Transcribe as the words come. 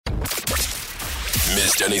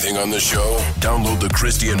Missed anything on the show? Download the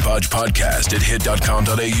Christy and Podge podcast at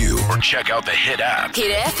hit.com.au or check out the Hit app.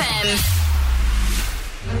 Hit FM.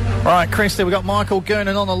 All right, Christy, we've got Michael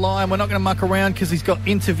Goonan on the line. We're not going to muck around because he's got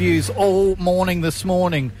interviews all morning this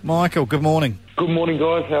morning. Michael, good morning. Good morning,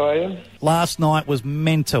 guys. How are you? Last night was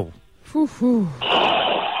mental.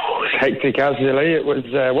 Hectic, absolutely. It was,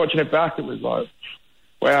 watching it back, it was like,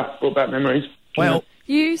 wow, brought back memories. Well,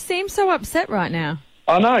 you seem so upset right now.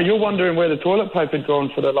 I know, you're wondering where the toilet paper had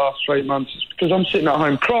gone for the last 3 months. It's because I'm sitting at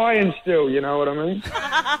home crying still, you know what I mean?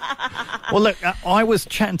 well, look, I was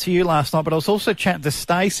chatting to you last night, but I was also chatting to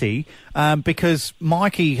Stacey because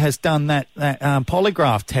Mikey has done that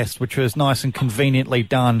polygraph test, which was nice and conveniently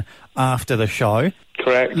done after the show.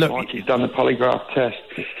 Correct. Look, Mikey's done the polygraph test.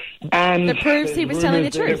 And that proves he was telling the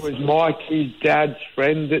truth. It was Mikey's dad's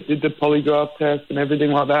friend that did the polygraph test and everything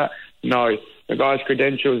like that. No. The guy's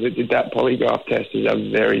credentials that did that polygraph test is a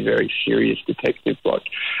very, very serious detective.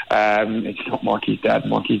 It's not Mikey's dad.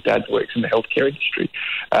 Mikey's dad works in the healthcare industry.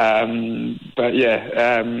 But yeah,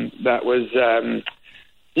 that was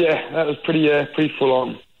pretty full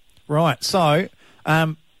on. Right. So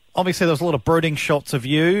obviously there was a lot of brooding shots of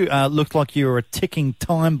you. Looked like you were a ticking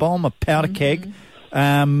time bomb, a powder keg.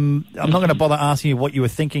 I'm not going to bother asking you what you were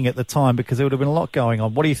thinking at the time because there would have been a lot going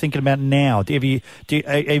on. What are you thinking about now? Have you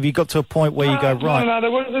got to a point where you go, right? No, there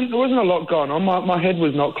wasn't a lot going on. My head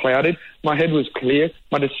was not clouded. My head was clear.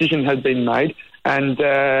 My decision had been made. And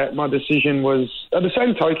my decision was, at the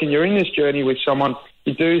same token, you're in this journey with someone.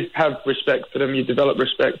 You do have respect for them. You develop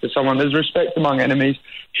respect for someone. There's respect among enemies.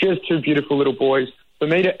 She has two beautiful little boys. For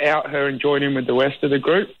me to out her and join in with the rest of the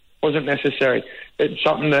group wasn't necessary. It's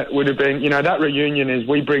something that would have been, that reunion is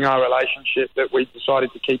we bring our relationship that we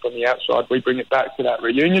decided to keep on the outside. We bring it back to that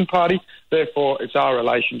reunion party. Therefore, it's our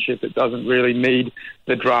relationship. It doesn't really need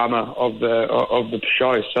the drama of the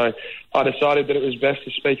show. So I decided that it was best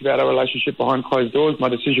to speak about our relationship behind closed doors. My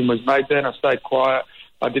decision was made then. I stayed quiet.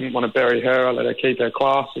 I didn't want to bury her. I let her keep her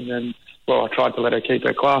class. And then, I tried to let her keep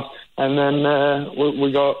her class. And then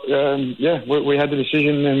we had the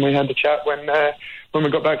decision and we had the chat when we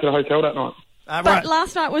got back to the hotel that night. But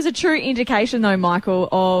last night was a true indication, though, Michael,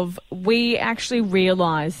 of we actually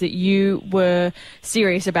realised that you were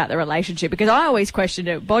serious about the relationship because I always questioned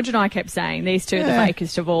it. Bodge and I kept saying these two are the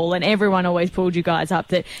fakest of all and everyone always pulled you guys up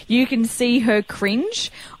that you can see her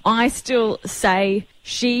cringe. I still say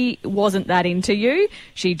she wasn't that into you.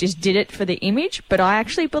 She just did it for the image, but I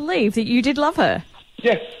actually believe that you did love her.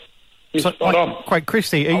 Yes. So, great,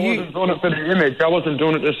 Christy, I wasn't doing it for the image. I wasn't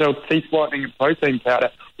doing it to sell teeth whitening and protein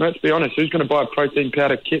powder. Let's be honest, who's going to buy a protein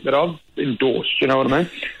powder kit that I've endorsed? You know what I mean?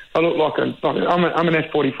 I look like I'm an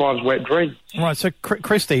F-45's wet dream. Right, so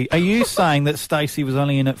Christy, are you saying that Stacey was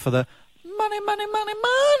only in it for the money?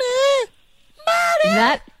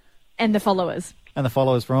 That and the followers. And the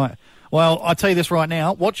followers, right. Well, I'll tell you this right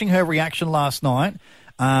now. Watching her reaction last night,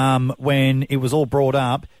 when it was all brought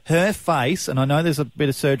up, her face, and I know there's a bit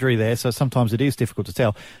of surgery there, so sometimes it is difficult to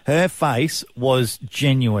tell, her face was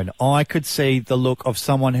genuine. I could see the look of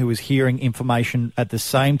someone who was hearing information at the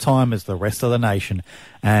same time as the rest of the nation.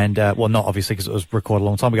 And, not obviously because it was recorded a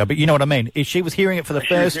long time ago, but you know what I mean. If she was hearing it for the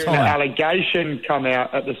first time. An allegation come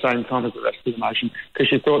out at the same time as the rest of the nation because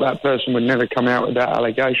she thought that person would never come out with that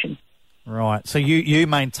allegation. Right. So you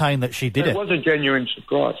maintain that she did it? It was a genuine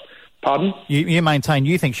surprise. Pardon? You maintain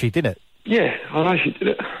you think she did it? Yeah, I know she did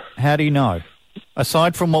it. How do you know?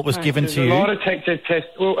 Aside from what was given to you... a lot of text. You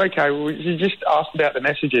just asked about the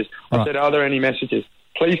messages. I said, are there any messages?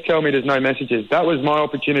 Please tell me there's no messages. That was my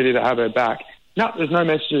opportunity to have her back. No, there's no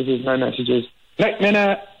messages, Next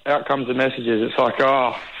minute, out comes the messages. It's like,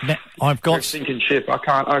 I've got... sinking ship. I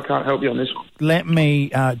can't help you on this one. Let me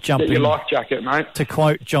jump in. Get your life jacket, mate. To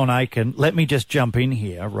quote John Aiken, let me just jump in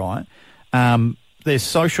here, right? There's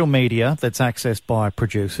social media that's accessed by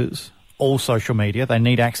producers, all social media. They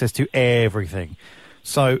need access to everything.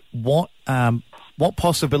 So what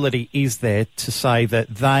possibility is there to say that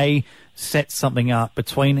they set something up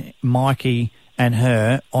between Mikey and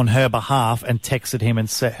her on her behalf and texted him and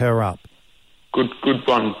set her up? Good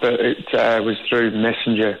one, but it was through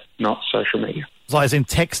Messenger, not social media. So as in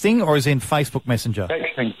texting or as in Facebook Messenger?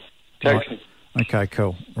 Texting. Right. Okay,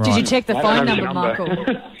 cool. Right. Did you check the phone number, Michael?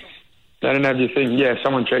 They don't have your thing. Yeah,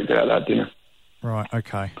 someone checked it out that dinner. Right,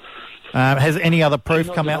 okay. Has any other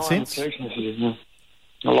proof come out since? Text messages, no.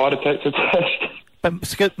 I lied to text a test.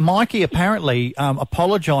 But Mikey apparently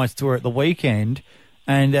apologised to her at the weekend,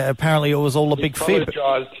 and apparently it was all a big fib. He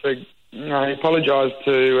apologised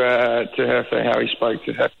to her for how he spoke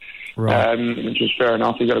to her, right. Which was fair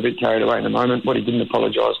enough. He got a bit carried away in the moment. What he didn't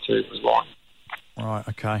apologise to was lying. Right,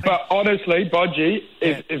 okay. But honestly, Bodgy,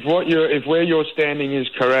 if where you're standing is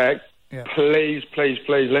correct, please,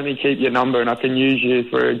 let me keep your number and I can use you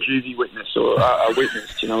for a juvie witness or a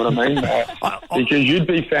witness. Do you know what I mean? Because you'd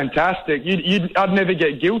be fantastic. I'd never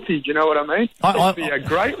get guilty. Do you know what I mean? It'd be a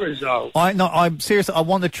great result. I'm serious. I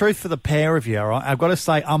want the truth for the pair of you. All right? I've got to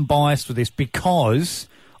say I'm biased with this because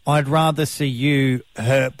I'd rather see you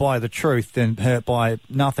hurt by the truth than hurt by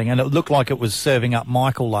nothing. And it looked like it was serving up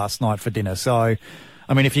Michael last night for dinner. So,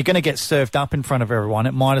 I mean, if you're going to get served up in front of everyone,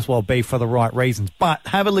 it might as well be for the right reasons. But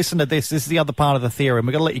have a listen to this. This is the other part of the theory. And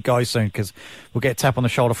we're going to let you go soon because we'll get a tap on the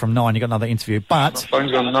shoulder from 9. You've got another interview. But my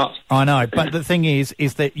phone's gone nuts. I know. But the thing is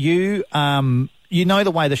that you... you know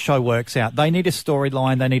the way the show works out. They need a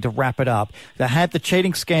storyline. They need to wrap it up. They had the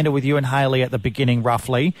cheating scandal with you and Hayley at the beginning,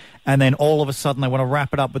 roughly, and then all of a sudden they want to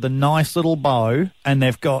wrap it up with a nice little bow, and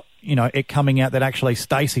they've got, you know, it coming out that actually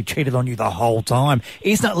Stacey cheated on you the whole time.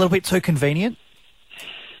 Isn't that a little bit too convenient?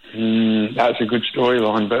 That's a good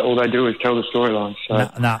storyline, but all they do is tell the storyline.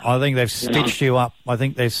 So. No, I think they've stitched you up. I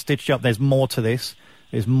think they've stitched you up. There's more to this.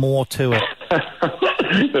 There's more to it.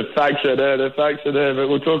 The facts are there, but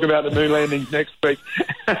we'll talk about the moon landings next week.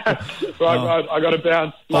 Right, I got to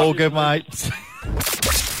bounce. All good, mate.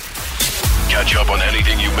 Catch up on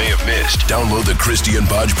anything you may have missed. Download the Christy and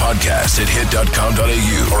Budge podcast at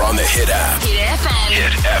hit.com.au or on the Hit app. Hit FM.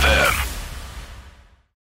 Hit FM.